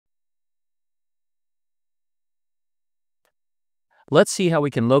Let's see how we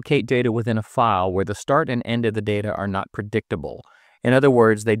can locate data within a file where the start and end of the data are not predictable. In other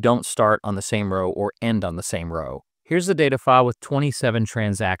words, they don't start on the same row or end on the same row. Here's the data file with 27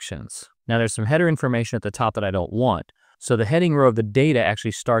 transactions. Now there's some header information at the top that I don't want. So the heading row of the data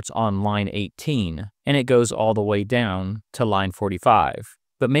actually starts on line 18 and it goes all the way down to line 45.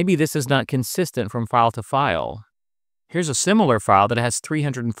 But maybe this is not consistent from file to file. Here's a similar file that has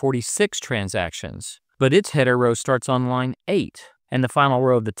 346 transactions, but its header row starts on line 8 and the final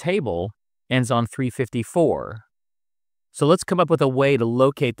row of the table ends on 354. So let's come up with a way to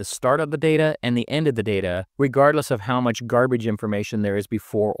locate the start of the data and the end of the data, regardless of how much garbage information there is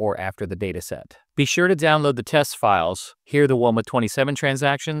before or after the data set. Be sure to download the test files. Here the one with 27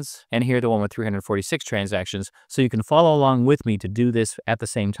 transactions, and here the one with 346 transactions, so you can follow along with me to do this at the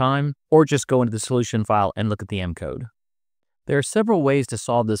same time, or just go into the solution file and look at the M code. There are several ways to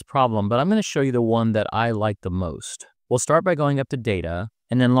solve this problem, but I'm going to show you the one that I like the most. We'll start by going up to Data,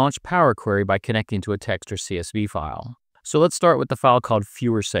 and then launch Power Query by connecting to a text or CSV file. So let's start with the file called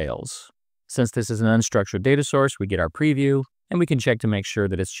Fewer Sales. Since this is an unstructured data source, we get our preview, and we can check to make sure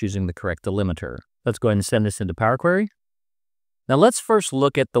that it's choosing the correct delimiter. Let's go ahead and send this into Power Query. Now let's first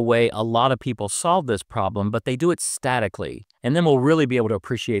look at the way a lot of people solve this problem, but they do it statically, and then we'll really be able to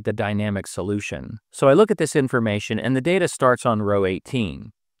appreciate the dynamic solution. So I look at this information, and the data starts on row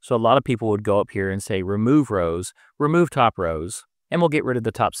 18. So a lot of people would go up here and say remove rows, remove top rows, and we'll get rid of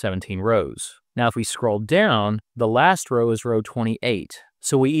the top 17 rows. Now if we scroll down, the last row is row 28.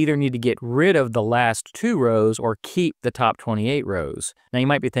 So we either need to get rid of the last 2 rows or keep the top 28 rows. Now you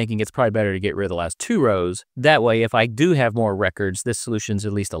might be thinking it's probably better to get rid of the last 2 rows. That way, if I do have more records, this solution's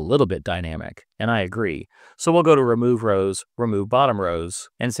at least a little bit dynamic. And I agree. So we'll go to remove rows, remove bottom rows,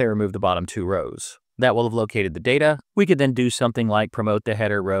 and say remove the bottom 2 rows. That will have located the data. We could then do something like promote the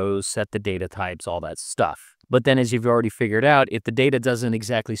header rows, set the data types, all that stuff. But then as you've already figured out, if the data doesn't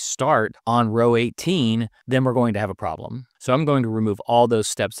exactly start on row 18, then we're going to have a problem. So I'm going to remove all those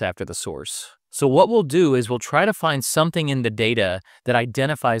steps after the source. So what we'll do is we'll try to find something in the data that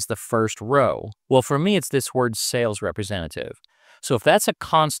identifies the first row. Well, for me, it's this word sales representative. So if that's a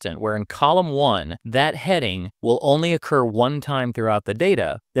constant where in column 1, that heading will only occur one time throughout the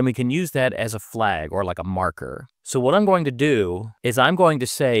data, then we can use that as a flag or like a marker. So what I'm going to do is I'm going to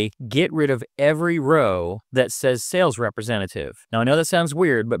say, get rid of every row that says sales representative. Now I know that sounds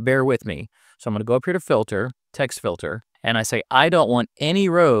weird, but bear with me. So I'm going to go up here to filter, text filter, and I say, I don't want any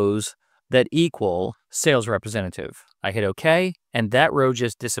rows that equal sales representative. I hit OK, and that row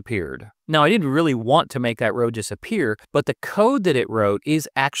just disappeared. Now, I didn't really want to make that row disappear, but the code that it wrote is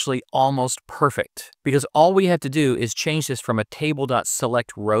actually almost perfect because all we have to do is change this from a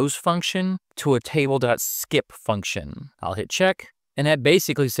table.selectRows function to a table.skip function. I'll hit check, and that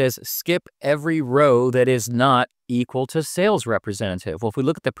basically says skip every row that is not equal to sales representative. Well, if we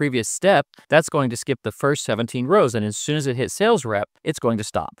look at the previous step, that's going to skip the first 17 rows, and as soon as it hits sales rep, it's going to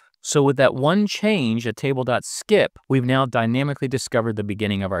stop. So with that one change, a table.skip, we've now dynamically discovered the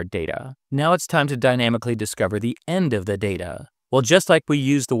beginning of our data. Now it's time to dynamically discover the end of the data. Well, just like we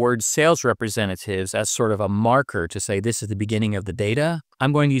use the word sales representatives as sort of a marker to say this is the beginning of the data,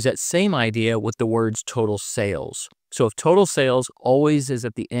 I'm going to use that same idea with the words total sales. So if total sales always is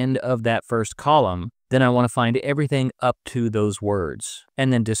at the end of that first column, then I want to find everything up to those words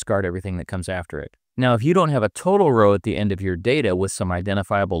and then discard everything that comes after it. Now, if you don't have a total row at the end of your data with some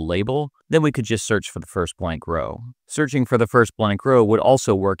identifiable label, then we could just search for the first blank row. Searching for the first blank row would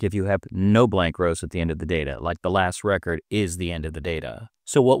also work if you have no blank rows at the end of the data, like the last record is the end of the data.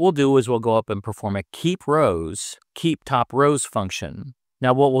 So what we'll do is we'll go up and perform a keep rows, keep top rows function.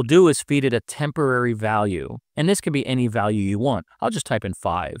 Now what we'll do is feed it a temporary value, and this can be any value you want. I'll just type in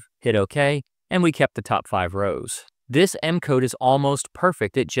 5, hit OK, and we kept the top 5 rows. This M code is almost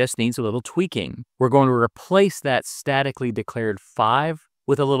perfect, it just needs a little tweaking. We're going to replace that statically declared 5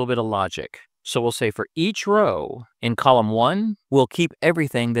 with a little bit of logic. So we'll say for each row in column 1, we'll keep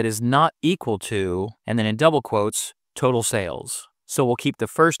everything that is not equal to, and then in double quotes, total sales. So we'll keep the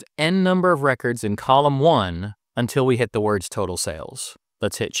first n number of records in column 1 until we hit the words total sales.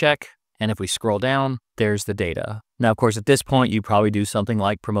 Let's hit check, and if we scroll down, there's the data. Now, of course, at this point, you probably do something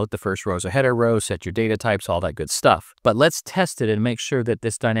like promote the first row as a header row, set your data types, all that good stuff. But let's test it and make sure that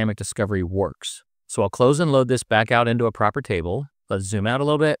this dynamic discovery works. So I'll close and load this back out into a proper table. Let's zoom out a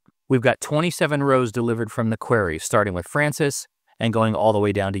little bit. We've got 27 rows delivered from the query, starting with Francis and going all the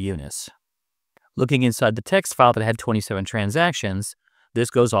way down to Eunice. Looking inside the text file that had 27 transactions, this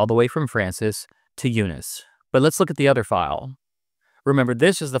goes all the way from Francis to Eunice. But let's look at the other file. Remember,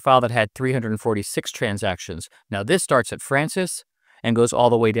 this is the file that had 346 transactions. Now this starts at Francis and goes all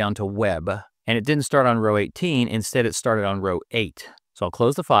the way down to Webb. And it didn't start on row 18, instead it started on row 8. So I'll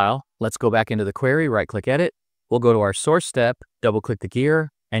close the file. Let's go back into the query, right-click Edit. We'll go to our source step, double-click the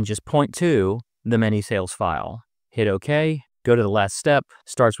gear, and just point to the many sales file. Hit OK. Go to the last step,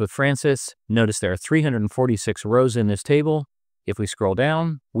 starts with Francis. Notice there are 346 rows in this table. If we scroll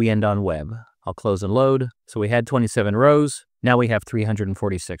down, we end on web. I'll close and load. So we had 27 rows. Now we have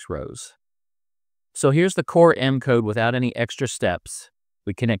 346 rows. So here's the core M code without any extra steps.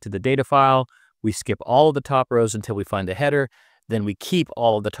 We connect to the data file. We skip all of the top rows until we find the header. Then we keep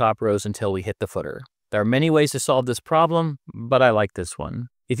all of the top rows until we hit the footer. There are many ways to solve this problem, but I like this one.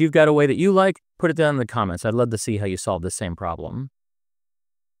 If you've got a way that you like, put it down in the comments. I'd love to see how you solve the same problem.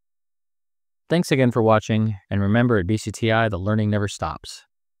 Thanks again for watching, and remember, at BCTI, the learning never stops.